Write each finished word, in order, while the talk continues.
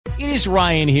It is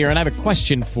Ryan here, and I have a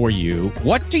question for you.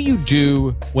 What do you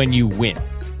do when you win?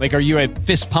 Like, are you a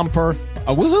fist pumper,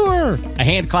 a woohooer, a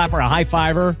hand clapper, a high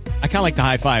fiver? I kind of like the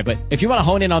high five, but if you want to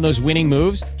hone in on those winning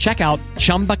moves, check out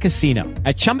Chumba Casino.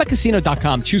 At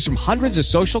ChumbaCasino.com, choose from hundreds of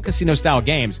social casino-style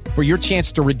games for your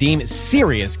chance to redeem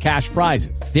serious cash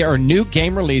prizes. There are new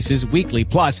game releases weekly,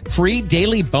 plus free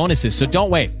daily bonuses. So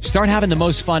don't wait. Start having the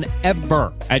most fun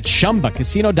ever at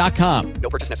ChumbaCasino.com. No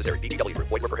purchase necessary. VGW. Void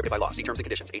where prohibited by law. See terms and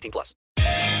conditions. 18+.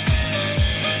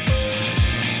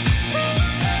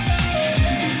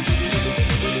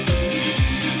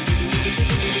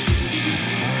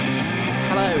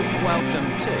 Hello,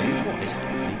 welcome to what is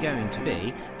hopefully going to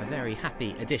be a very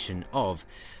happy edition of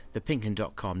the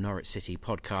PinkUn Norwich City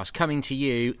Podcast, coming to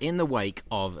you in the wake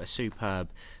of a superb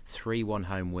 3-1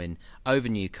 home win over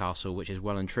Newcastle, which has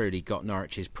well and truly got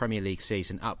Norwich's Premier League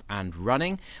season up and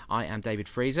running. I am David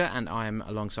Freezer, and I am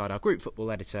alongside our group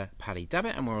football editor, Paddy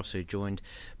Davitt, and we're also joined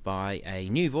by a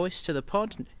new voice to the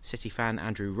pod, City fan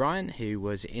Andrew Ryan, who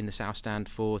was in the South Stand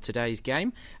for today's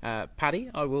game. Paddy,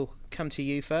 I will come to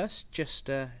you first. Just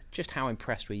how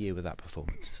impressed were you with that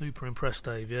performance? Super impressed,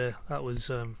 Dave. Yeah, that was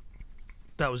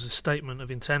a statement of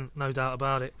intent, no doubt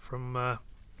about it, from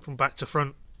back to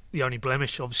front. The only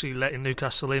blemish, obviously, letting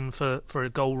Newcastle in for a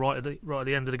goal right at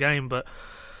the end of the game, but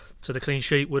so the clean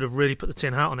sheet would have really put the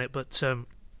tin hat on it. But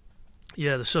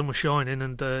yeah, the sun was shining,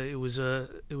 and it was a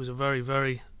very,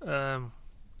 very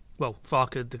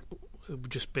Farker had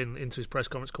just been into his press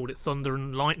conference, called it thunder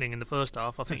and lightning in the first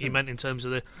half. I think he meant in terms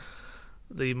of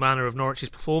the manner of Norwich's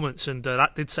performance, and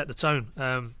that did set the tone.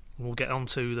 We'll get on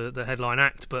to the headline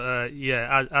act, but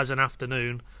as an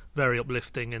afternoon, very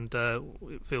uplifting, and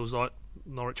it feels like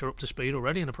Norwich are up to speed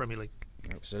already in the Premier League.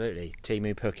 Absolutely.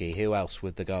 Teemu Pukki, who else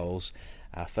with the goals?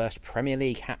 First Premier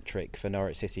League hat-trick for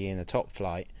Norwich City in the top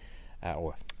flight,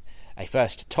 or a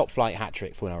first top-flight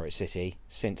hat-trick for Norwich City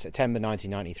since September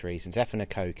 1993, since Efan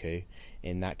Okoku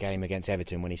in that game against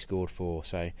Everton when he scored 4.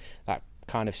 So that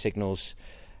kind of signals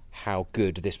how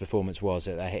good this performance was,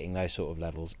 that they're hitting those sort of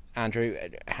levels. Andrew,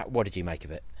 what did you make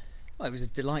of it? Well, it was a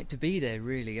delight to be there,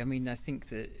 really. I mean, I think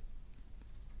that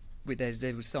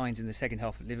there were signs in the second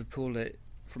half at Liverpool that,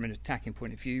 from an attacking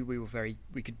point of view,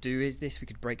 we could do this, we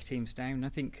could break teams down. I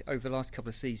think over the last couple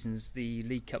of seasons, the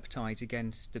League Cup ties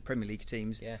against the Premier League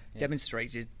teams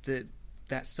demonstrated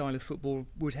that style of football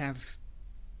would have,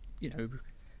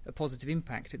 a positive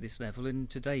impact at this level, and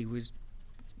today was,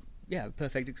 a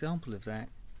perfect example of that.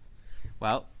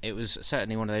 Well, it was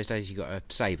certainly one of those days you got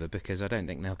to savour, because I don't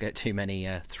think they'll get too many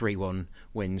 3-1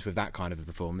 wins with that kind of a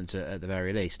performance at the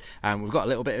very least. We've got a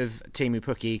little bit of Teemu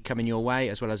Pukki coming your way,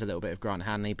 as well as a little bit of Grant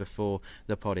Hanley before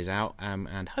the pod is out,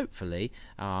 and hopefully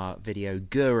our video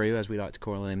guru, as we like to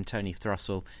call him, Tony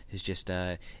Thrussell, who's just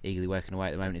eagerly working away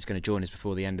at the moment, is going to join us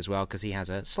before the end as well, because he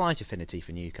has a slight affinity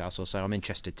for Newcastle, so I'm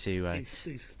interested to...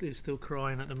 He's still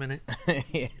crying at the minute.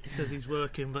 Yeah. He says he's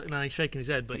working, but no, he's shaking his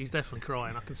head, but he's definitely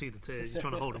crying. I can see the tears. He's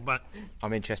trying to hold them back.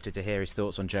 I'm interested to hear his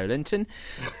thoughts on Joe Linton,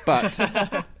 but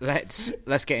let's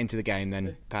get into the game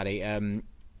then, Paddy.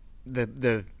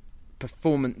 The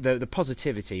performance, the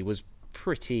positivity was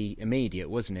pretty immediate,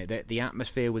 wasn't it? The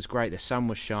atmosphere was great. The sun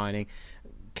was shining.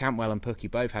 Cantwell and Pukki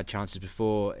both had chances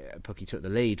before Pukki took the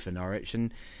lead for Norwich,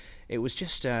 and it was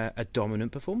just a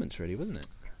dominant performance, really, wasn't it?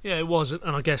 Yeah, it was,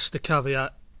 and I guess the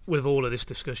caveat with all of this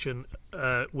discussion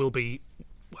will be,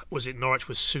 was it Norwich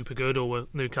was super good, or were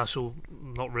Newcastle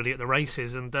not really at the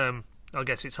races? And I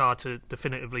guess it's hard to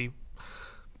definitively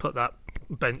put that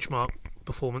benchmark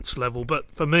performance level. But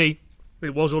for me,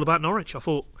 it was all about Norwich. I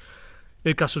thought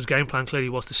Newcastle's game plan clearly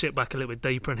was to sit back a little bit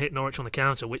deeper and hit Norwich on the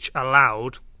counter, which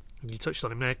allowed, and you touched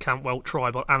on him there, Cantwell,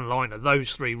 Tribal and Liner.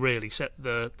 Those three really set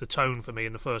the tone for me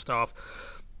in the first half.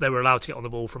 They were allowed to get on the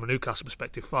ball from a Newcastle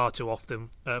perspective far too often,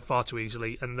 far too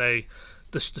easily, and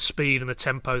the speed and the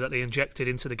tempo that they injected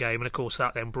into the game, and of course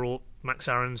that then brought Max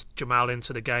Aarons, Jamal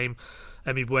into the game.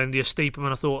 Emi Buendia,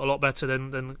 Stiepermann, I thought a lot better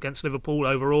than against Liverpool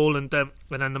overall, and then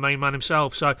the main man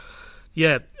himself. So,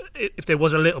 yeah, if there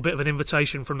was a little bit of an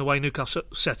invitation from the way Newcastle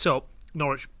set up,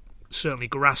 Norwich certainly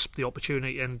grasped the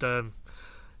opportunity, and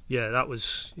that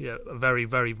was a very,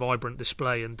 very vibrant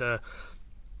display. And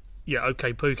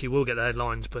Pukki will get the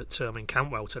headlines, but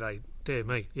Cantwell today, dear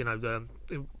me, the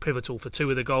pivotal for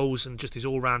 2 of the goals, and just his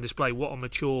all-round display. What a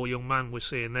mature young man we're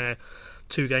seeing there,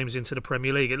 2 games into the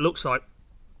Premier League. It looks like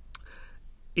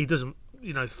he doesn't,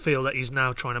 feel that he's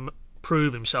now trying to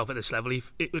prove himself at this level.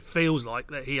 It feels like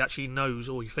that he actually knows,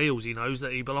 or he feels he knows,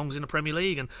 that he belongs in the Premier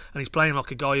League, and he's playing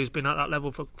like a guy who's been at that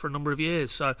level for a number of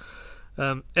years. So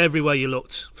Everywhere you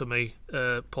looked, for me,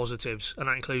 positives, and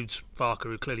that includes Farker,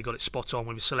 who clearly got it spot on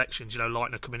with his selections.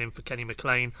 Leitner coming in for Kenny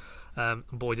McLean, and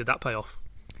boy, did that pay off.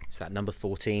 It's that number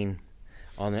 14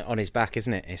 on his back,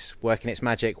 isn't it? It's working its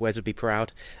magic. Wes would be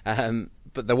proud.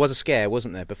 But there was a scare,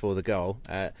 wasn't there, before the goal?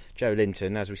 Joe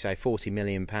Linton, as we say, £40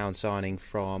 million signing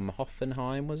from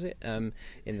Hoffenheim, was it,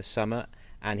 in the summer?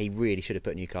 And he really should have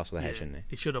put Newcastle ahead, shouldn't he?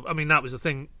 He should have. I mean, that was the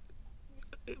thing.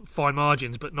 Fine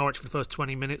margins, but Norwich for the first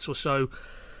 20 minutes or so,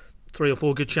 3 or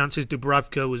 4 good chances.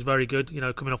 Dubravka was very good,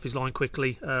 coming off his line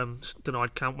quickly.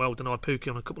 Denied Cantwell, denied Pukki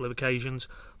on a couple of occasions.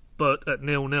 But at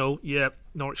 0-0,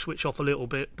 Norwich switch off a little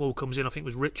bit. Ball comes in, I think it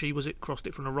was Ritchie, was it? Crossed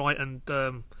it from the right, and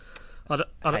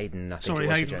Hayden, I think it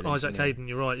was. Hayden, Isaac Hayden,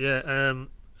 you're right, yeah.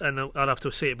 And I'd have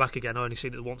to see it back again. I only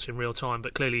seen it once in real time,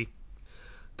 but clearly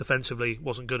defensively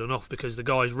wasn't good enough because the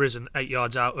guy's risen 8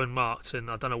 yards out unmarked, and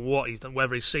I don't know what he's done,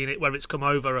 whether he's seen it, whether it's come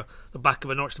over the back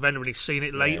of a Norwich defender and he's seen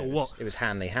it late or what. It was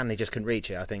Hanley. Hanley just couldn't reach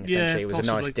it, I think. Essentially, it was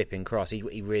possibly a nice dipping cross.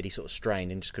 He really sort of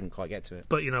strained and just couldn't quite get to it.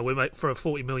 But, for a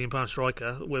 £40 million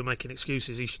striker, we're making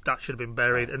excuses. That should have been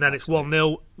buried. And then absolutely.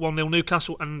 It's 1-0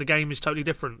 Newcastle, and the game is totally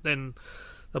different. Then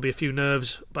there'll be a few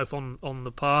nerves both on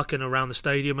the park and around the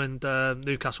stadium, and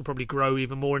Newcastle probably grow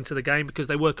even more into the game because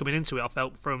they were coming into it, I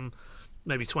felt, from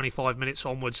maybe 25 minutes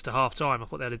onwards to half-time. I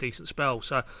thought they had a decent spell.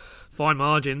 So, fine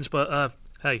margins, but,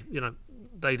 hey,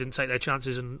 they didn't take their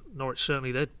chances, and Norwich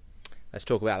certainly did. Let's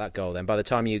talk about that goal then. By the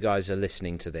time you guys are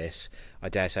listening to this, I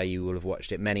dare say you will have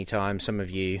watched it many times. Some of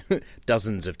you,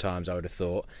 dozens of times, I would have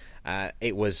thought.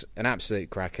 It was an absolute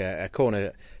cracker. A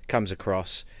corner comes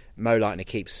across. Mo Leitner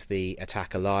keeps the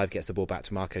attack alive, gets the ball back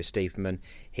to Marco Stiepermann.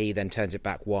 He then turns it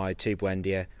back wide to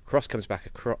Buendia. Cross comes back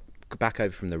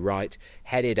over from the right,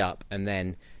 headed up, and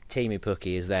then Teemu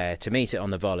Pukki is there to meet it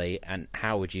on the volley. And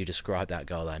how would you describe that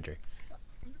goal, Andrew?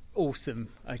 Awesome,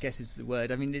 I guess is the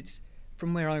word. I mean, it's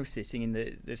from where I was sitting in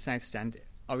the south stand,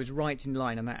 I was right in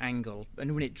line on that angle,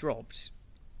 and when it dropped,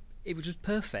 it was just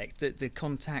perfect. The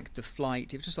contact, the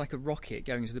flight, it was just like a rocket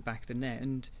going to the back of the net,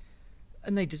 and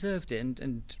they deserved it.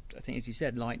 And I think, as you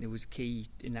said, Leitner was key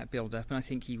in that build-up, and I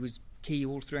think he was key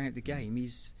all throughout the game.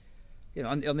 He's,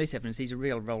 on this evidence, he's a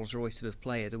real Rolls-Royce of a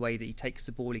player. The way that he takes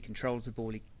the ball, he controls the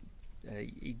ball,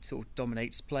 he sort of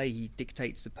dominates play, he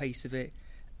dictates the pace of it,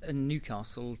 and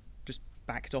Newcastle just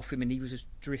backed off him, and he was just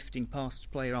drifting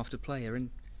past player after player.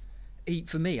 And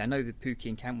for me, I know that Pukki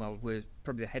and Cantwell were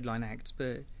probably the headline acts,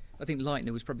 but I think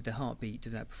Leitner was probably the heartbeat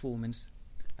of that performance.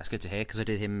 That's good to hear, because I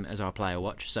did him as our player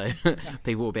watch, so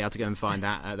people will be able to go and find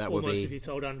that. That would be. If you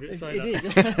told Andrew to say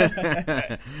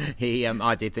that.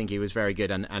 I did think he was very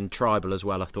good, and Tribal as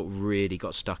well. I thought really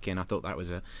got stuck in. I thought that was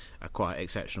a quite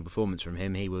exceptional performance from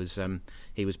him. He was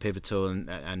pivotal,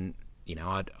 and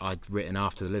I'd written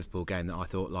after the Liverpool game that I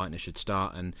thought Leitner should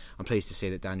start, and I'm pleased to see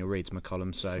that Daniel reads my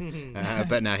column. So,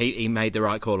 but no, he made the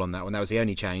right call on that one. That was the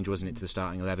only change, wasn't it, to the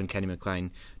starting 11? Kenny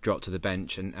McLean dropped to the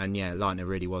bench, and Leitner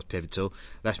really was pivotal.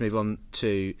 Let's move on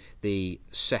to the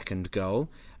second goal,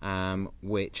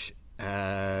 which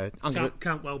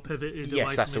Cantwell pivoted away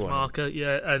from his the one. marker,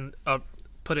 and I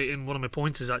put it in one of my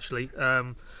pointers actually.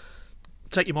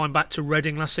 Take your mind back to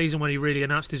Reading last season when he really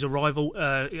announced his arrival.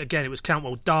 Again, it was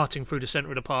Cantwell darting through the centre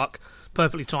of the park,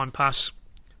 perfectly timed pass.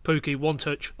 Pukki, one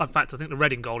touch. In fact, I think the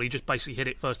Reading goal, he just basically hit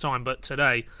it first time. But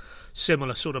today,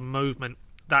 similar sort of movement,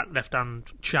 that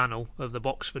left-hand channel of the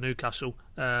box for Newcastle.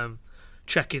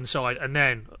 Check inside, and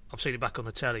then I've seen it back on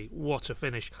the telly. What a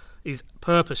finish. He's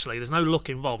purposely, there's no luck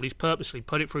involved, he's purposely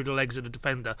put it through the legs of the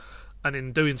defender, and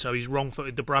in doing so, he's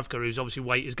wrong-footed Dubravka, whose obviously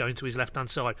weight is going to his left-hand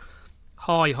side.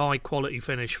 High quality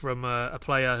finish from a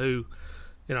player who,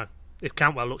 if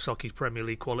Cantwell looks like he's Premier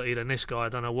League quality, then this guy, I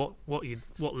don't know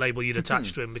what label you'd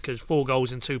attach to him, because 4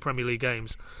 goals in 2 Premier League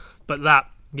games. But that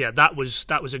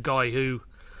was a guy who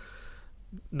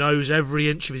knows every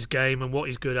inch of his game and what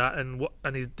he's good at, and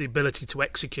the ability to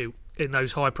execute in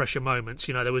those high pressure moments.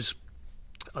 There was,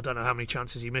 I don't know how many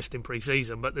chances he missed in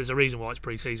pre-season, but there's a reason why it's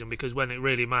pre-season, because when it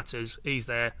really matters, he's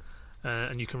there,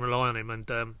 and you can rely on him. And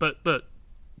but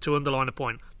to underline a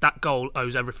point, that goal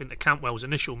owes everything to Cantwell's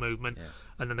initial movement,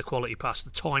 and then the quality pass,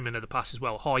 the timing of the pass as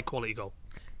well. High quality goal.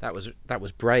 That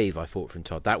was brave, I thought, from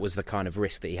Todd. That was the kind of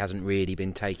risk that he hasn't really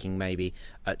been taking, maybe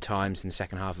at times in the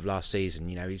second half of last season.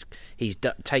 He's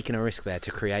taken a risk there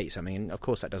to create something, and of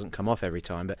course that doesn't come off every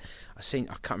time. But I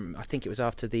think it was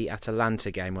after the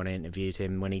Atalanta game when I interviewed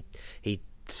him, when he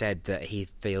said that he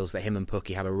feels that him and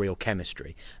Pukki have a real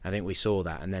chemistry. I think we saw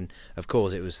that, and then of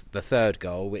course it was the third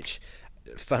goal, which,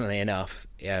 funnily enough,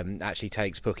 actually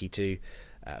takes Pukki to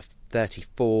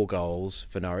 34 goals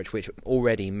for Norwich, which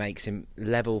already makes him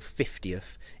level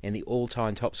 50th in the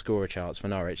all-time top scorer charts for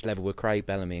Norwich, level with Craig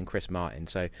Bellamy and Chris Martin.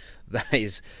 So that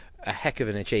is a heck of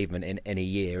an achievement in a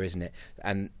year, isn't it?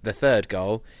 And the third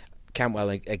goal, Cantwell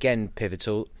again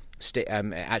pivotal.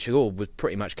 Actually, all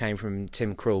pretty much came from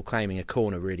Tim Krul claiming a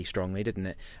corner really strongly, didn't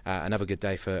it? Another good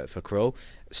day for Krul.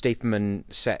 Stiepermann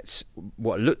sets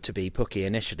what looked to be Pukki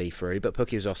initially through, but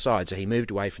Pukki was offside, so he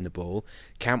moved away from the ball.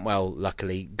 Cantwell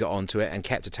luckily got onto it and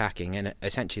kept attacking, and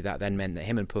essentially that then meant that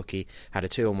him and Pukki had a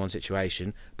 2-on-1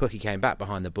 situation. Pukki came back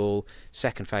behind the ball.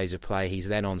 Second phase of play, he's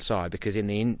then onside, because in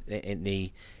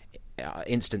the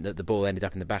instant that the ball ended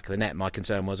up in the back of the net, my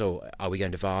concern was, are we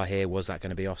going to VAR here? Was that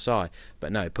going to be offside?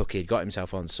 But no, Pukki had got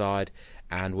himself onside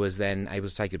and was then able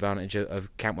to take advantage of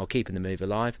Cantwell keeping the move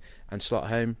alive and slot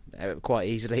home quite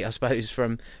easily, I suppose,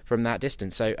 from that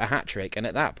distance. So a hat-trick, and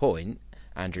at that point,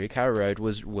 Andrew, Carrow Road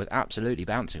was absolutely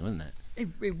bouncing, wasn't it?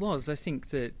 It was. I think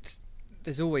that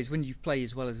there's always, when you play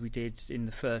as well as we did in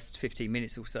the first 15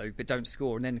 minutes or so, but don't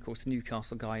score, and then of course the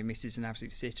Newcastle guy misses an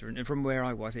absolute sitter, and from where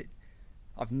I was,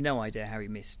 I've no idea how he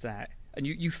missed that. And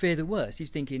you fear the worst. He's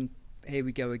thinking, here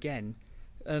we go again.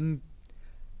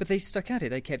 But they stuck at it.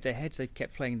 They kept their heads. They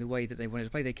kept playing the way that they wanted to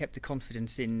play. They kept the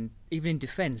confidence even in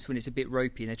defence when it's a bit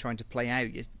ropey and they're trying to play out.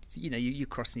 You're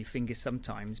crossing your fingers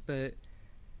sometimes. But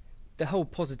the whole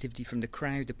positivity from the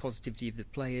crowd, the positivity of the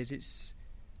players,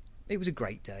 it was a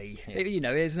great day. Yeah.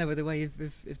 There's no other way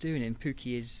of doing it. And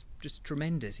Pukki is just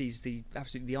tremendous. He's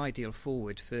absolutely the ideal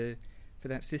forward for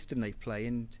that system they play.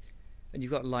 And you've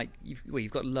got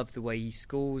to love the way he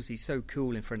scores. He's so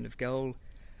cool in front of goal,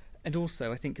 and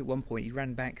also I think at one point he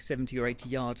ran back 70 or 80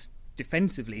 yards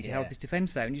defensively to help his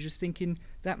defence out. And you're just thinking,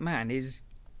 that man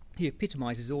he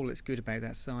epitomises all that's good about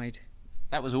that side.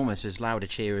 That was almost as loud a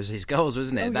cheer as his goals,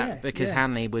 wasn't it? Because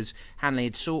Hanley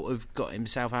had sort of got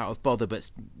himself out of bother, but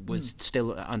was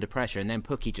still under pressure, and then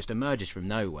Pukki just emerges from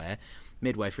nowhere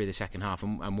midway through the second half,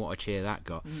 and what a cheer that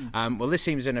got. Well, this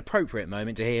seems an appropriate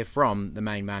moment to hear from the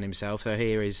main man himself, so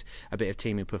here is a bit of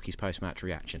Teemu Pukki's post-match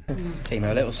reaction.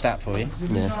 Timo, a little stat for you.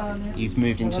 Yeah. You've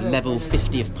moved into level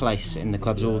 50th place in the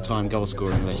club's all-time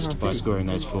goal-scoring list by scoring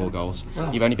those 4 goals.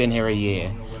 You've only been here a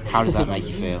year. How does that make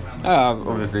you feel?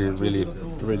 Obviously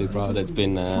really proud. It's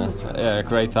been a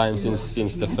great time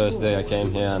since the first day I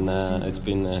came here, and it's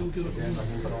been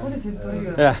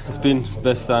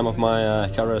best time of my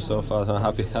career so far. So I'm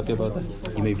happy about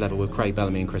that. You moved level with Craig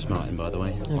Bellamy and Chris Martin, by the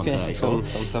way, on 34.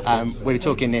 Some tough we were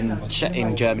talking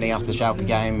in Germany after the Schalke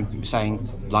game, saying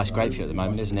life's great for you at the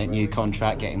moment, isn't it? New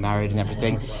contract, getting married and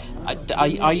everything.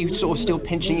 Are you sort of still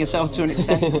pinching yourself to an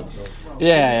extent?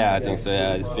 Yeah, I think so.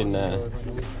 Yeah, it's been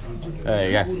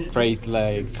great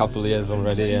couple of years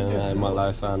already in my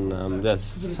life, and I'm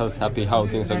just happy how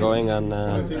things are going, and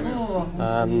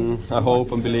I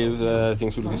hope and believe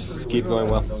things will just keep going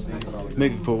well.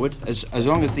 Moving forward, as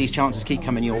long as these chances keep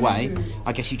coming your way,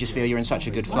 I guess you just feel you're in such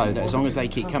a good flow that as long as they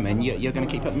keep coming, you're going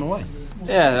to keep putting them away.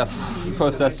 Yeah, of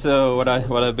course, that's what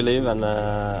I believe, and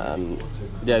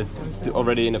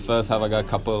already in the first half I got a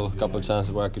couple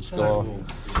chances where I could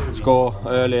score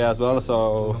early as well.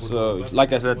 So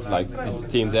like I said, this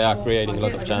team, they are creating a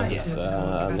lot of chances,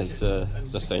 and it's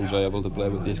just enjoyable to play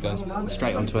with these guys.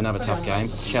 Straight on to another tough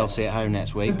game, Chelsea at home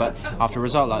next week. But after a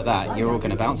result like that, you're all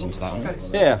going to bounce into that, aren't you?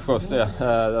 Yeah, of course. Yeah,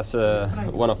 that's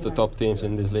one of the top teams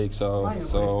in this league.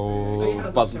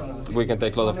 But we can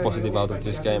take a lot of positive out of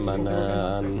this game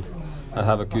and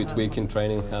have a good week in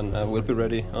training, and we'll be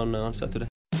ready on Saturday.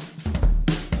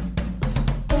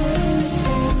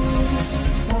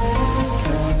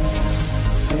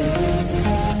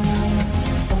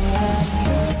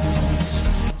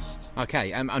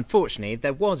 Okay, unfortunately,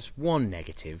 there was one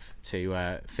negative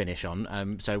to finish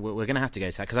on, so we're going to have to go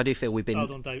to that, because I do feel we've been...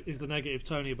 Hold on, Dave. Is the negative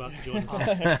Tony about to join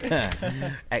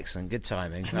us? Excellent, good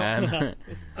timing.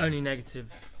 Only negative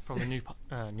from the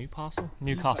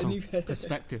Newcastle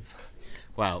perspective.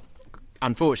 Well,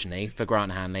 unfortunately for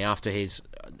Grant Hanley, after his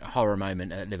horror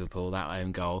moment at Liverpool, that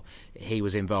own goal, he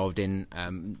was involved in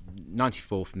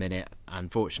 94th minute.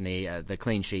 Unfortunately, the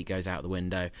clean sheet goes out the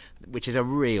window, which is a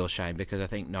real shame, because I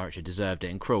think Norwich had deserved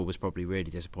it, and Krul was probably really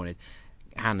disappointed.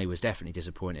 Hanley was definitely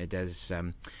disappointed, as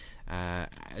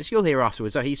you'll hear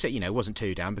afterwards. He said, wasn't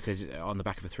too down because on the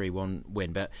back of a 3-1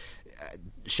 win, but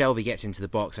Shelvey gets into the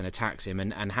box and attacks him,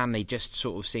 and Hanley just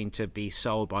sort of seemed to be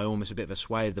sold by almost a bit of a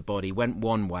sway of the body, went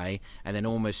one way and then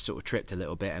almost sort of tripped a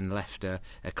little bit and left a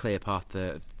clear path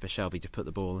for Shelvey to put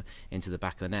the ball into the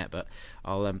back of the net. But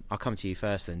I'll come to you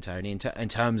first then, Tony. In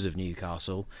terms of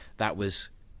Newcastle, that was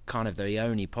kind of the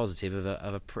only positive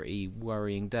of a pretty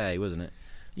worrying day, wasn't it?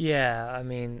 Yeah, I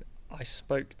mean, I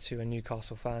spoke to a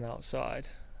Newcastle fan outside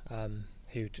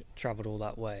who travelled all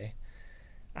that way,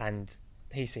 and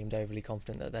he seemed overly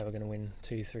confident that they were going to win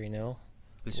 2-3-0.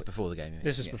 This is before the game.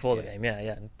 This is before the game,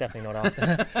 yeah, definitely not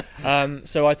after.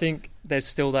 So I think there's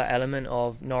still that element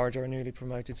of Norwich are a newly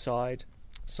promoted side,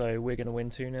 so we're going to win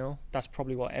 2-0. That's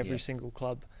probably what every single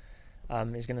club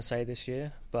is going to say this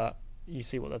year, but you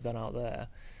see what they've done out there.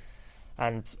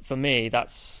 And for me,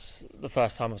 that's the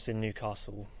first time I've seen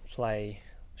Newcastle play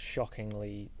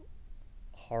shockingly,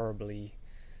 horribly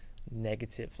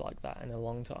negative like that in a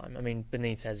long time. I mean,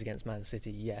 Benitez against Man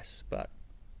City, yes, but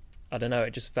I don't know,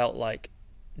 it just felt like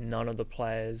none of the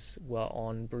players were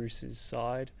on Bruce's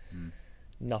side.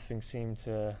 Nothing seemed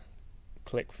to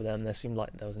click for them. There seemed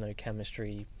like there was no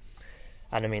chemistry.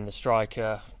 And I mean, the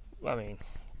striker, I mean,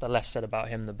 the less said about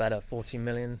him, the better. 40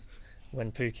 million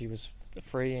when Pukki was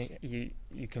free.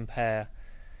 You compare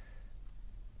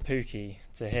Pukki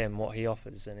to him, what he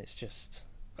offers, and it's just,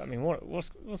 I mean, what's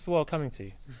the world coming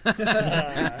to?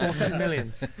 40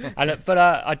 million. But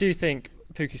I do think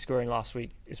Pukki scoring last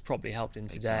week has probably helped him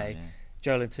today.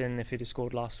 Joelinton, if he'd have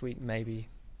scored last week, maybe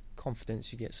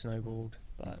confidence you get snowballed.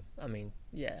 But I mean,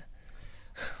 yeah.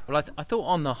 Well, I thought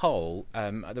on the whole,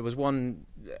 there was one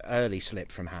early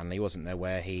slip from Hanley, wasn't there,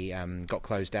 where he got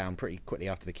closed down pretty quickly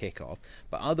after the kick-off.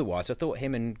 But otherwise, I thought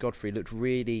him and Godfrey looked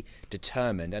really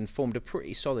determined and formed a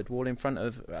pretty solid wall in front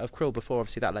of Krill before,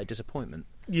 obviously, that late disappointment.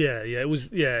 Yeah, it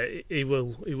was. Yeah, he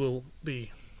will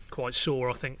be quite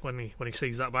sore, I think, when he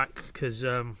sees that back, because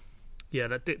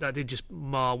that did just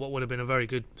mar what would have been a very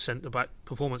good centre-back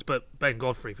performance. But Ben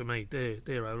Godfrey, for me,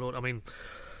 dear oh Lord, I mean,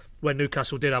 when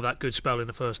Newcastle did have that good spell in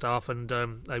the first half and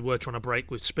they were trying to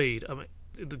break with speed, I mean,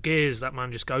 the gears that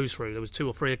man just goes through. There was 2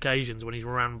 or 3 occasions when he's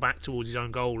ran back towards his own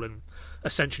goal and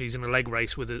essentially he's in a leg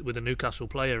race with a Newcastle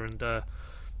player. And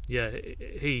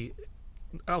he,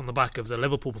 on the back of the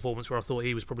Liverpool performance where I thought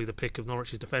he was probably the pick of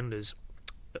Norwich's defenders,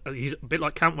 he's a bit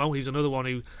like Cantwell. He's another one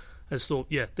who has thought,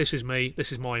 this is me,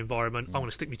 this is my environment. I'm going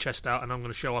to stick my chest out and I'm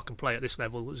going to show I can play at this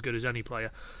level as good as any player.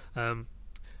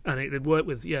 And it did work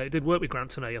with Grant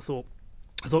today. I thought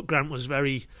Grant was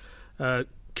very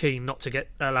keen not to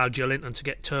allow Joelinton to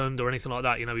get turned or anything like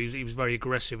that. You know, he was very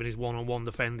aggressive in his one-on-one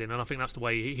defending, and I think that's the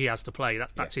way he has to play.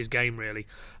 That's his game, really.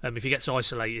 If he gets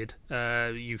isolated,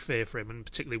 you fear for him, and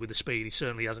particularly with the speed, he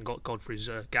certainly hasn't got Godfrey's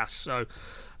gas. So,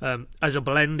 as a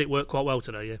blend, it worked quite well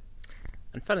today. Yeah.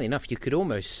 And funnily enough, you could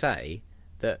almost say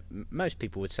that most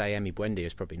people would say Emi Buendia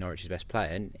is probably Norwich's best player,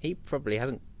 and he probably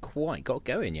hasn't quite got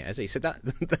going yet, has he? So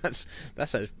that's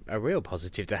a real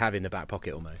positive to have in the back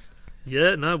pocket almost.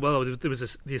 Yeah, no, well, there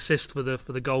was the assist for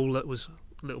the goal that was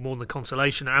a little more than the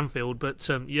consolation at Anfield, but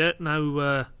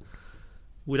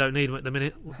we don't need him at the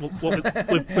minute.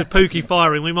 With Pukki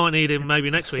firing, we might need him maybe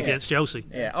next week against Chelsea.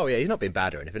 Yeah, he's not been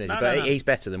bad or anything, is he? But he's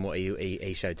better than what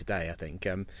he showed today, I think.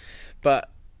 But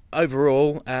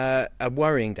overall, a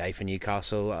worrying day for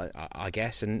Newcastle, I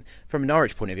guess. And from a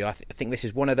Norwich point of view, I think this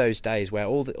is one of those days where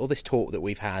all this talk that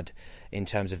we've had in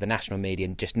terms of the national media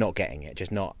and just not getting it,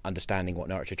 just not understanding what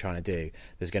Norwich are trying to do,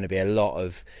 there's going to be a lot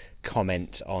of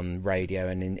comment on radio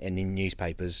and in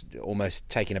newspapers almost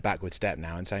taking a backward step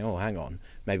now and saying, oh, hang on,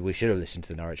 maybe we should have listened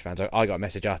to the Norwich fans. I got a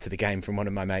message after the game from one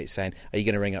of my mates saying, are you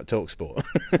going to ring up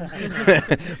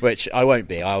TalkSport? Which I won't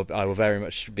be. I will very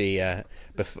much be,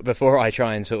 before I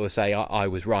try and sort of say I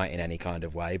was right in any kind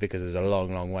of way, because there's a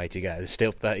long, long way to go. There's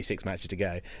still 36 matches to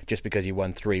go. Just because you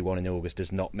won 3-1 in August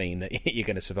does not mean that you're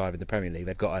going to survive in the Premier League.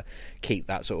 They've got to keep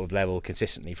that sort of level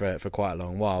consistently for quite a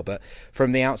long while. But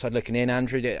from the outside looking in,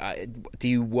 Andrew, do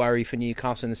you worry for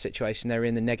Newcastle in the situation they're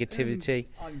in, the negativity?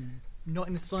 I'm not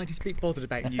in the slightest bit bothered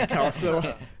about Newcastle.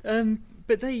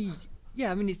 But they...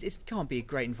 Yeah, I mean, it can't be a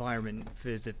great environment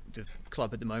for the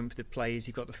club at the moment, for the players.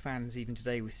 You've got the fans, even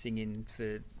today, were singing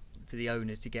for the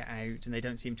owners to get out, and they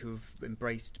don't seem to have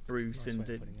embraced Bruce. Nice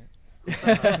and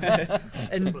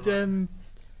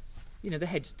the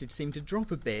heads did seem to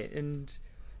drop a bit, and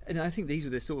I think these are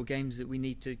the sort of games that we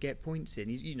need to get points in.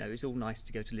 You know, it's all nice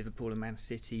to go to Liverpool and Man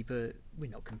City, but we're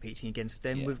not competing against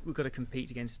them. Yeah. We've got to compete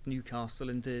against Newcastle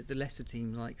and the lesser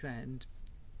teams like that, and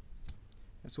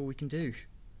that's all we can do.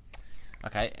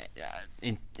 Okay,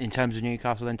 in terms of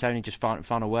Newcastle then, Tony, just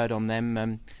final word on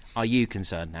them. Are you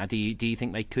concerned now? Do you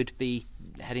think they could be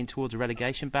heading towards a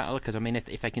relegation battle? Because, I mean,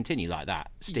 if they continue like that,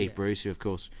 Steve Bruce, who, of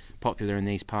course, popular in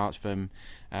these parts from,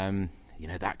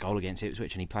 that goal against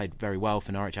Ipswich, and he played very well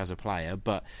for Norwich as a player,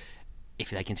 but if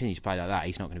they continue to play like that,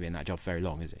 he's not going to be in that job very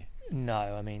long, is he? No,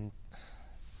 I mean,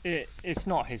 it's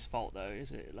not his fault, though,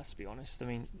 is it? Let's be honest. I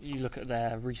mean, you look at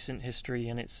their recent history,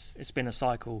 and it's been a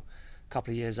cycle, a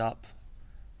couple of years up,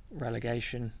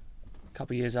 relegation,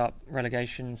 couple of years up,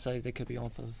 relegation, so they could be on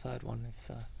for the third one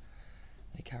if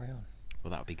they carry on. Well,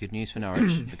 that would be good news for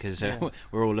Norwich because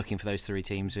we're all looking for those three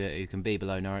teams who can be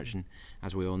below Norwich, and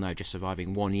as we all know, just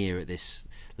surviving 1 year at this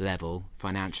level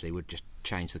financially would just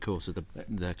change the course of the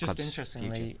just club's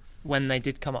interestingly, future. when they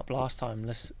did come up last time,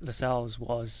 Lascelles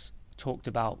was talked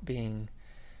about being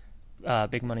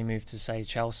big money move to, say,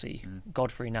 Chelsea.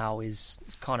 Godfrey now is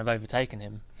kind of overtaken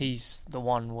him. He's the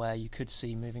one where you could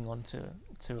see moving on to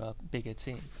a bigger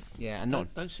team. Yeah, and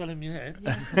not Don't sell him yet.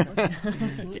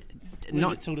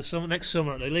 not until the summer, next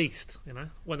summer at least,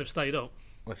 when they've stayed up.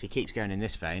 Well, if he keeps going in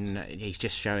this vein, he's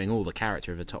just showing all the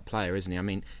character of a top player, isn't he? I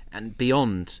mean, and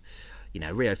beyond,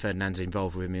 Rio Ferdinand's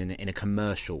involved with him in a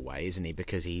commercial way, isn't he?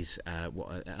 Because he's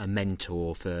a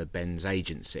mentor for Ben's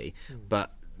agency.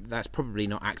 But that's probably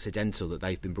not accidental that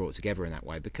they've been brought together in that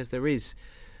way, because there is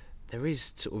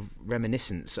sort of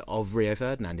reminiscence of Rio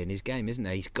Ferdinand in his game, isn't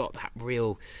there? He's got that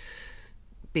real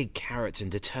big character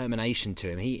and determination to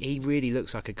him. He really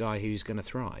looks like a guy who's going to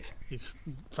thrive. He's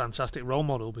a fantastic role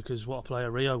model, because what a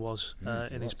player Rio was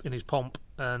in his pomp.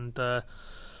 And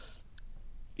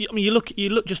you look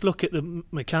at the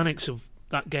mechanics of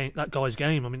that guy's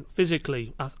game. I mean,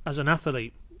 physically, as an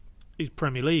athlete, he's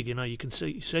Premier League. You can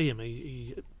see him.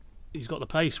 He's got the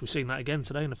pace. We've seen that again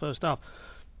today in the first half.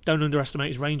 Don't underestimate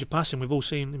his range of passing. We've all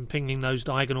seen him pinging those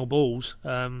diagonal balls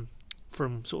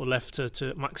from sort of left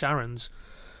to Max Aarons.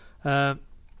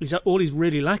 All he's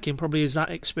really lacking probably is that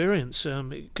experience,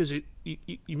 because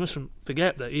you mustn't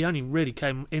forget that he only really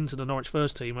came into the Norwich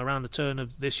first team around the turn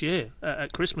of this year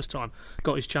at Christmas time.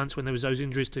 Got his chance when there was those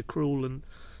injuries to Closer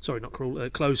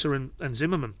and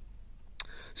Zimmerman.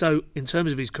 So in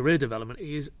terms of his career development,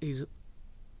 he's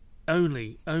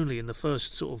only in the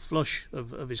first sort of flush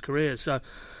of his career. So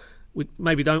we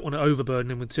maybe don't want to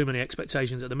overburden him with too many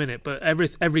expectations at the minute. But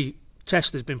every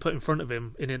test has been put in front of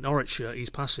him in a Norwich shirt, he's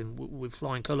passing with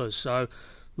flying colours. So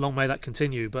long may that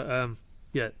continue. But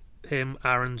him,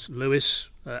 Aarons, Lewis,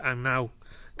 and now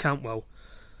Cantwell.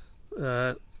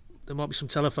 There might be some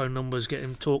telephone numbers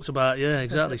getting talked about. Yeah,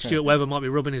 exactly. Stuart Webber might be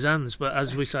rubbing his hands, but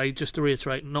as we say, just to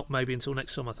reiterate, not maybe until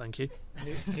next summer. Thank you.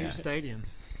 New stadium.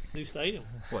 New stadium.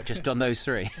 What, just on those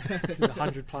three?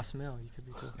 100+ mil, you could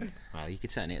be talking. Well, you could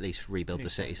certainly at least rebuild the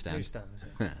City stand. New stands.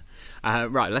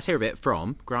 Right, let's hear a bit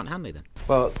from Grant Hanley then.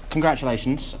 Well,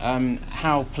 congratulations.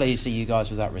 How pleased are you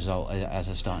guys with that result as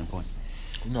a starting point?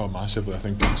 No, massively. I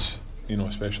think it's,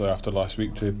 especially after last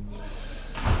week we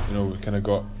kind of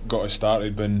got us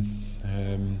started, been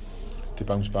to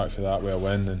bounce back for that with a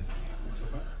win, and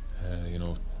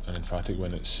an emphatic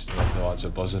win. It's the lads are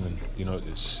buzzing, and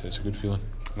it's a good feeling.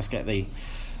 Let's get the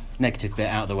negative bit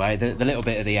out of the way. The little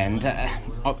bit at the end,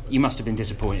 you must have been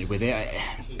disappointed with it,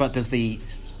 but does the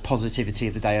positivity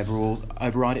of the day overall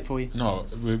override it for you? No,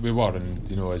 we were, and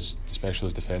especially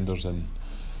as defenders, and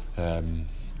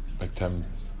Big Tim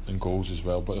in goals as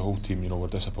well. But the whole team, we're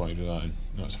disappointed with that, and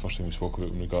that's the first thing we spoke about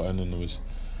when we got in, and there was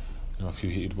a few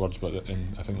heated words, but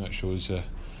I think that shows what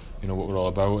we're all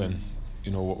about, and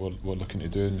what we're looking to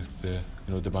do, and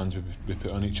the demands we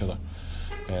put on each other.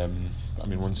 I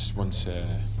mean, once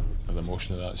the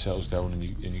emotion of that settles down and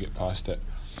you get past it,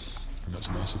 and that's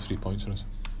a massive 3 points for us.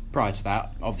 Prior to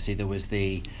that, obviously there was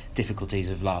the difficulties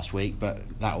of last week, but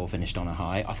that all finished on a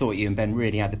high. I thought you and Ben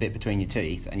really had the bit between your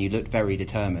teeth, and you looked very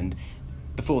determined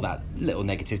before that little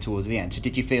negative towards the end. So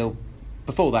did you feel,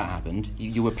 before that happened,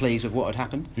 you were pleased with what had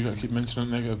happened? You got to keep mentioning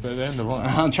negative bit at the end, or what?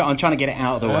 I'm trying to get it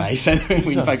out of the way so that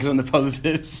we can focus on the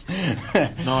positives.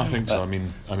 No, I think so. I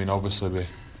mean, obviously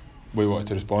we wanted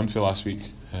to respond for last week.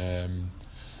 It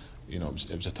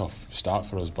was a tough start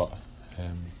for us, but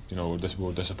we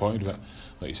were disappointed with it.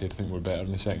 Like you said, I think we were better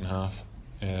in the second half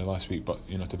last week, but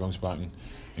to bounce back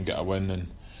and get a win, and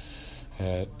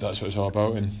that's what it's all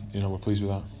about, and we're pleased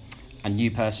with that. And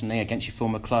you personally, against your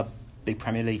former club, big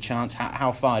Premier League chance.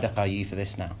 How fired up are you for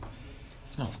this now?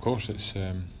 No, of course, it's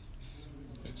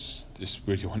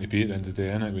where you want to be at the end of the day,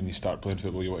 isn't it? When you start playing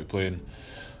football, you want to play in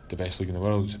the best league in the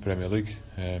world. It's the Premier League.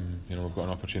 We've got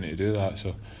an opportunity to do that,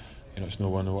 so it's no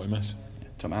wonder what we miss.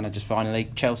 Top Anna, just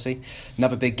finally, Chelsea,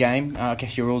 another big game. I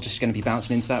guess you're all just going to be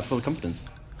bouncing into that full of confidence.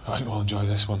 I think we'll enjoy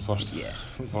this one first. Yeah.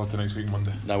 Look forward to next week,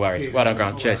 Monday. No worries. Well done,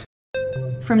 Grant. Cheers.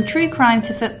 From true crime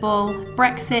to football,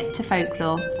 Brexit to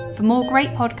folklore. For more great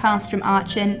podcasts from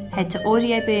Archant, head to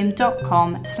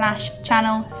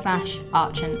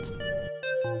audioboom.com/channel/Archant.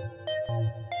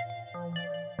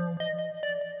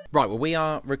 Right, well, we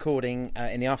are recording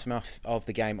in the aftermath of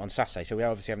the game on Saturday, so we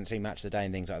obviously haven't seen Match of the Day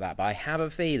and things like that, but I have a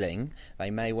feeling they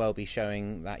may well be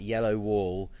showing that yellow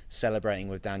wall celebrating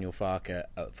with Daniel Farke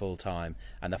at full time,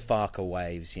 and the Farke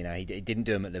waves, you know, he didn't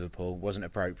do them at Liverpool, wasn't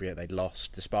appropriate, they'd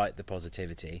lost despite the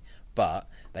positivity, but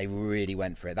they really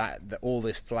went for it. All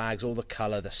the flags, all the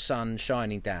colour, the sun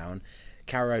shining down,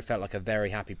 Carrow Road felt like a very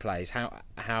happy place.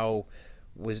 How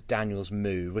was Daniel's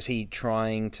mood? Was he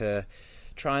trying to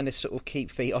sort of keep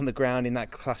feet on the ground in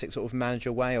that classic sort of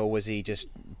manager way, or was he just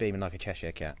beaming like a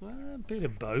Cheshire cat? A bit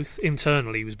of both.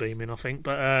 Internally he was beaming, I think,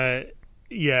 but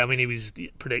yeah, I mean, he was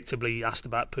predictably asked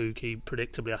about Pukki,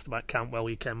 predictably asked about Cantwell.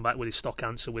 He came back with his stock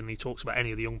answer when he talks about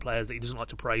any of the young players that he doesn't like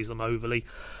to praise them overly.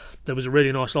 There was a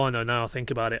really nice line though, now I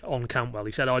think about it, on Cantwell.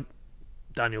 He said,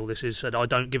 said, I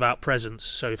don't give out presents,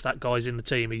 so if that guy's in the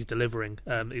team, he's delivering.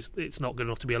 It's not good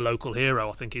enough to be a local hero,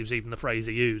 I think it was even the phrase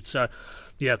he used. So,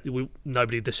 yeah,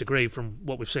 nobody disagreed from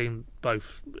what we've seen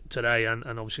both today and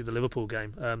obviously the Liverpool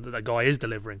game, that guy is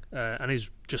delivering and is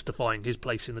justifying his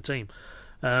place in the team.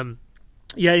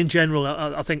 Yeah, in general,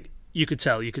 I think you could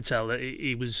tell that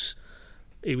he was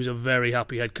a very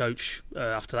happy head coach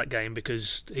after that game,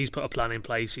 because he's put a plan in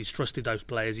place, he's trusted those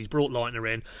players, he's brought Leitner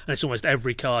in, and it's almost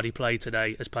every card he played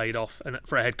today has paid off, and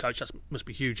for a head coach that must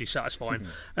be hugely satisfying.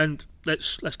 And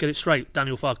let's get it straight,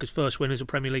 Daniel Farke's first win as a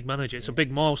Premier League manager. It's a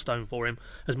big milestone for him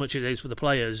as much as it is for the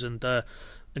players, and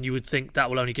you would think that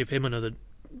will only give him another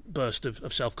burst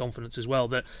of self-confidence as well,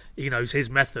 that he knows his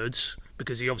methods,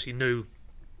 because he obviously knew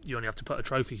you only have to put a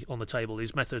trophy on the table.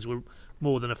 His methods were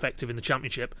more than effective in the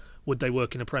Championship. Would they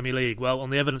work in the Premier League? Well, on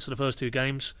the evidence of the first two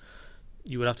games,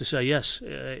 you would have to say yes.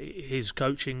 His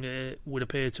coaching would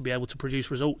appear to be able to produce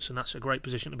results, and that's a great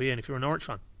position to be in if you're a Norwich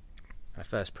fan. Our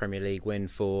first Premier League win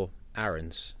for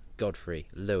Aarons, Godfrey,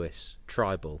 Lewis,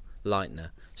 Tribal, Leitner,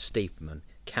 Steepman,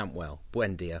 Cantwell,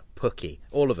 Buendia, Pukki,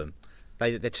 all of them.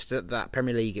 That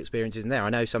Premier League experience isn't there. I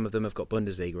know some of them have got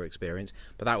Bundesliga experience,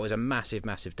 but that was a massive,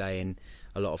 massive day in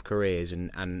a lot of careers,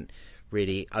 and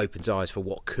really opens eyes for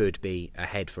what could be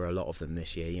ahead for a lot of them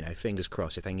this year. You know, fingers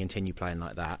crossed if they can continue playing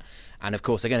like that. And of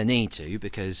course they're going to need to,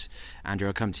 because Andrew,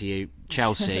 I'll come to you.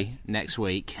 Chelsea next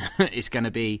week. It's going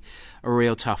to be a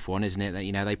real tough one, isn't it? That,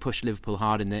 you know, they pushed Liverpool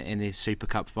hard in the Super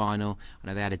Cup final. I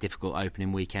know they had a difficult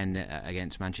opening weekend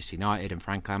against Manchester United, and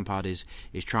Frank Lampard is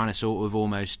trying to sort of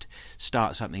almost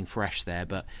start something fresh there,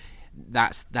 but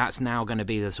that's now going to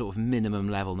be the sort of minimum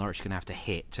level Norwich are going to have to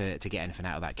hit to get anything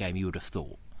out of that game, you would have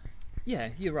thought. Yeah,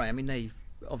 you're right. I mean, they've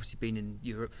obviously been in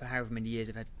Europe for however many years.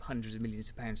 They've had hundreds of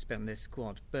millions of pounds spent on their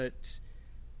squad. But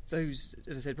those,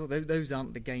 as I said, those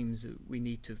aren't the games that we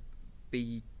need to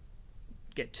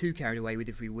get too carried away with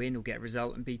if we win or get a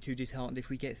result, and be too disheartened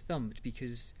if we get thumped,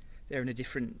 because they're in a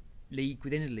different league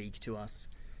within a league to us.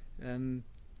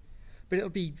 But it'll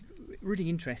be really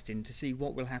interesting to see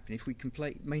what will happen if we can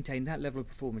maintain that level of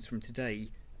performance from today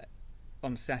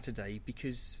on Saturday,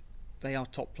 because they are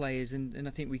top players, and I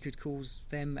think we could cause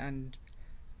them, and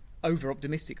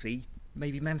over-optimistically,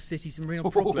 maybe Man City, some real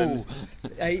problems.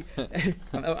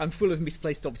 I'm full of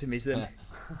misplaced optimism.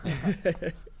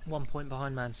 1 point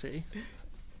behind Man City.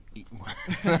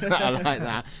 I like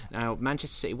that. Now,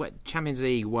 Manchester City, Champions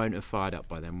League won't have fired up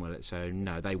by then, will it? So,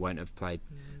 no, they won't have played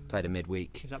a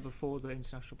midweek. Is that before the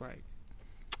international break?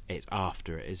 It's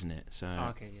after it, isn't it? So,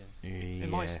 okay,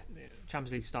 yes.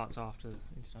 Champions League starts after the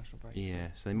international break. Yeah,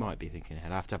 so they might be thinking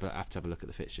ahead. I have to have a look at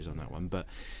the fixtures on that one. But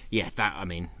yeah,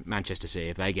 Manchester City,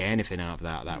 if they get anything out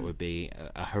of that would be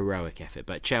a heroic effort.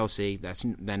 But Chelsea,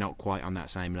 they're not quite on that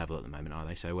same level at the moment, are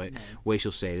they? So we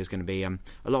shall see. There's going to be a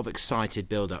lot of excited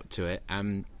build up to it.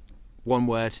 One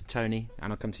word, Tony,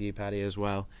 and I'll come to you, Paddy, as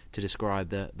well, to describe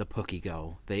the Pukki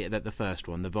goal, the first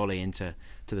one, the volley into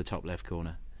the top left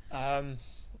corner.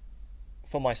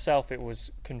 For myself, it was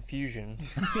confusion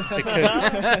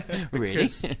because really,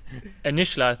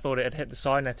 initially I thought it had hit the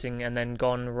side netting and then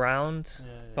gone round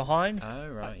behind. Oh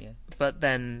right, yeah. But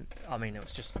then, I mean, it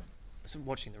was just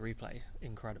watching the replay,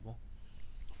 incredible.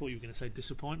 I thought you were going to say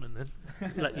disappointment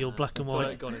then. Let your black and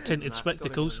white tinted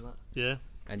spectacles. Yeah.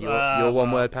 And your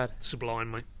one word, Pad? Sublime,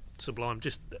 mate. Sublime.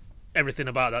 Just everything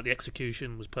about that. The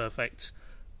execution was perfect.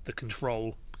 The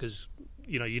control, because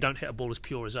you don't hit a ball as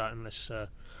pure as that unless.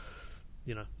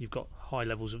 You've got high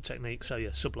levels of technique, so yeah,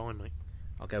 sublime, mate.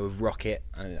 I'll go with rocket.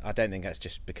 I don't think that's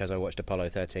just because I watched Apollo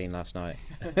 13 last night.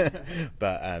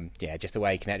 But just the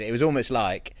way he connected. It was almost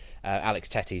like Alex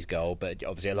Tetty's goal, but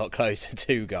obviously a lot closer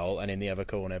to goal and in the other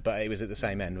corner. But it was at the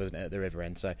same end, wasn't it, at the river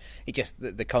end? So it just,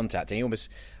 the contact, and he almost,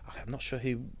 I'm not sure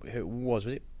who it was.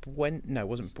 Was it No, it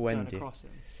wasn't Buendia.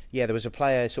 Yeah, there was a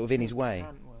player sort of in his way.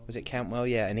 Was it Cantwell?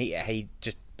 Yeah, and he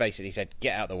just basically said,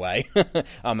 "Get out the way,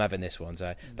 I'm having this one."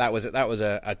 So that was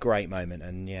a great moment,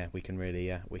 and yeah, we can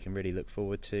really look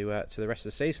forward to the rest of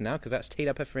the season now, because that's teed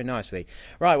up very nicely.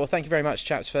 Right, well, thank you very much,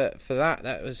 chaps, for that.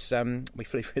 That was we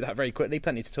flew through that very quickly.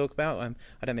 Plenty to talk about. I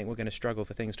don't think we're going to struggle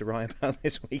for things to write about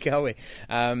this week, are we?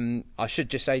 I should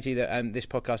just say to you that this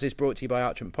podcast is brought to you by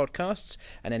Archant Podcasts,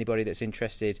 and anybody that's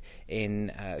interested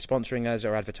in sponsoring us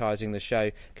or advertising the show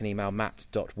can email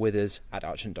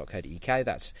matt.withers@archant.co.uk.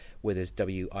 That's Withers,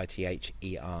 Withers.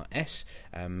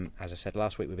 As I said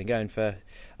last week, we've been going for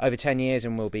over 10 years,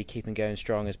 and we'll be keeping going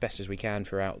strong as best as we can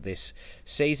throughout this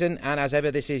season. And as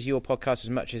ever, this is your podcast as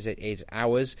much as it is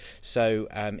ours. So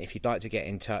if you'd like to get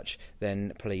in touch,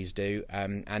 then please do.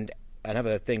 And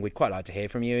another thing we'd quite like to hear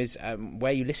from you is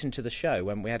where you listen to the show.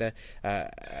 We had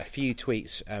a few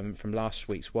tweets from last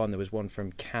week's one. There was one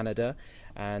from Canada,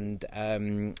 and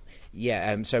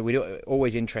so we're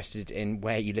always interested in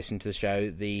where you listen to the show.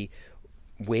 The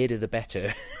weirder the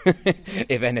better,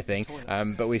 if anything.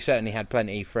 But we've certainly had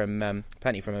plenty from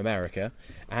America.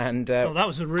 And that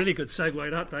was a really good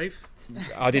segue, that, Dave.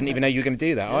 I didn't even know you were going to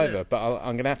do that either, but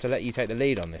I'm going to have to let you take the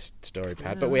lead on this story,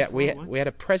 Pad. But we had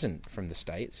a present from the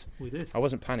States. We did. I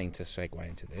wasn't planning to segue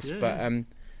into this, but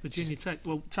Virginia Tech.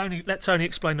 Well, let Tony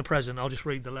explain the present. I'll just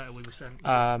read the letter we were sent.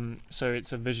 So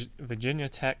it's a Virginia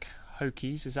Tech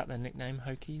Hokies. Is that their nickname,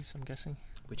 Hokies? I'm guessing.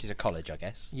 Which is a college, I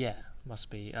guess. Yeah, must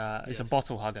be. It's a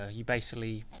bottle hugger. You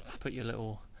basically put your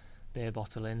little beer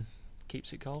bottle in,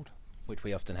 keeps it cold. Which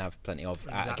we often have plenty of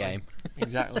at a game.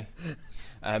 Exactly.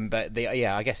 But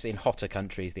I guess in hotter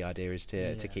countries the idea is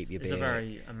to keep your beer. It's a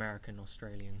very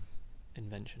American-Australian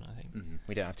invention, I think. Mm-hmm.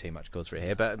 We don't have too much to go through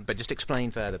here, but just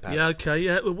explain further, Pat. Yeah, okay,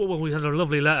 yeah. Well, we had a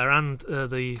lovely letter, and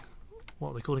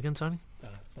what are they called again, Tony?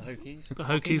 The Hokies. The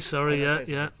Hokies, sorry,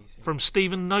 yeah. From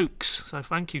Stephen Noakes. So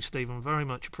thank you, Stephen, very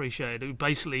much appreciated. Who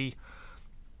basically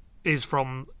is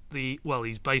from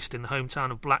he's based in the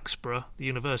hometown of Blacksburg. The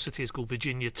university is called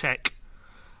Virginia Tech,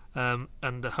 and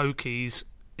the Hokies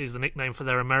is the nickname for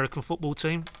their American football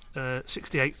team.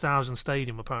 68,000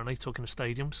 stadium, apparently, talking of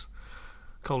stadiums.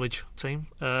 College team.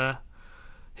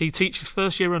 He teaches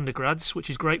first-year undergrads, which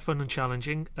is great fun and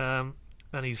challenging,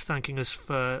 and he's thanking us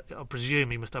for, I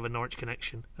presume he must have a Norwich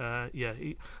connection.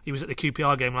 He was at the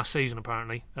QPR game last season,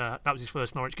 apparently. That was his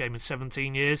first Norwich game in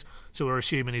 17 years, so we're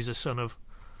assuming he's a son of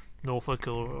Norfolk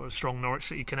or a strong Norwich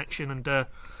City connection, and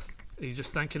he's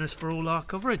just thanking us for all our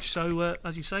coverage. So,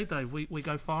 as you say, Dave, we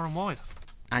go far and wide.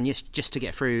 And just to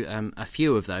get through a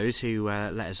few of those who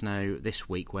let us know this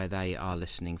week where they are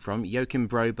listening from. Joachim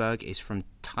Broberg is from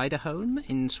Tidaholm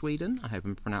in Sweden. I hope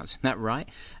I'm pronouncing that right.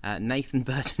 Nathan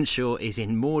Burtonshaw is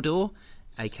in Mordor,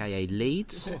 a.k.a.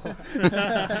 Leeds.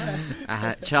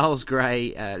 Charles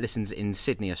Gray listens in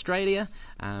Sydney, Australia.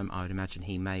 I would imagine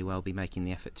he may well be making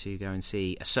the effort to go and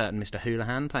see a certain Mr.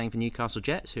 Houlihan playing for Newcastle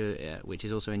Jets, which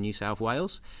is also in New South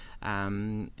Wales,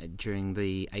 during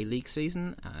the A-League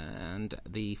season. And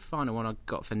the final one I've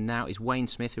got for now is Wayne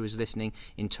Smith, who is listening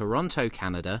in Toronto,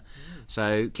 Canada.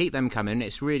 So keep them coming.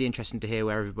 It's really interesting to hear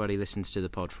where everybody listens to the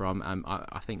pod from.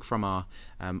 I think from our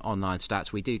online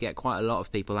stats, we do get quite a lot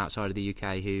of people outside of the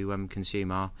UK who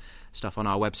consume our stuff on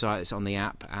our website, it's on the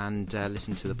app, and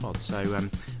listen to the pod. So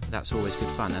that's always good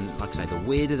fun. And like I say, the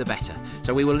weirder the better.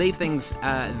 So we will leave things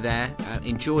there.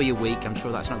 Enjoy your week. I'm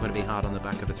sure that's not going to be hard on the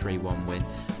back of a 3-1 win.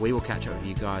 We will catch up with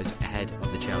you guys ahead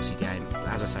of the Chelsea game.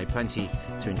 As I say, plenty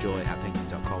to enjoy at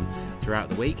PinkUn.com throughout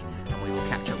the week. And we will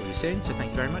catch up with you soon. So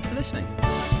thank you very much for listening.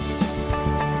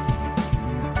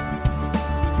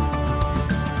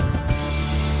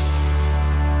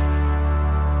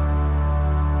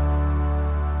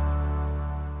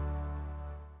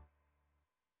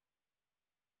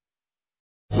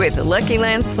 With the Lucky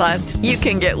Land Slots, you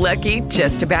can get lucky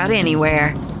just about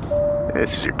anywhere.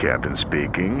 This is your captain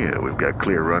speaking. We've got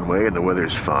clear runway and the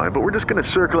weather's fine, but we're just going to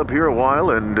circle up here a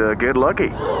while and get lucky.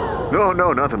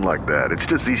 No, nothing like that. It's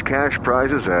just these cash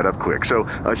prizes add up quick. So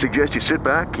I suggest you sit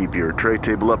back, keep your tray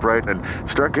table upright, and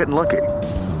start getting lucky.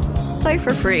 Play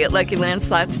for free at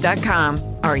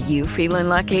LuckyLandSlots.com. Are you feeling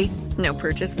lucky? No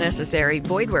purchase necessary.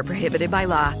 Void where prohibited by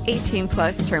law.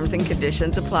 18+ terms and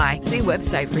conditions apply. See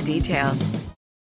website for details.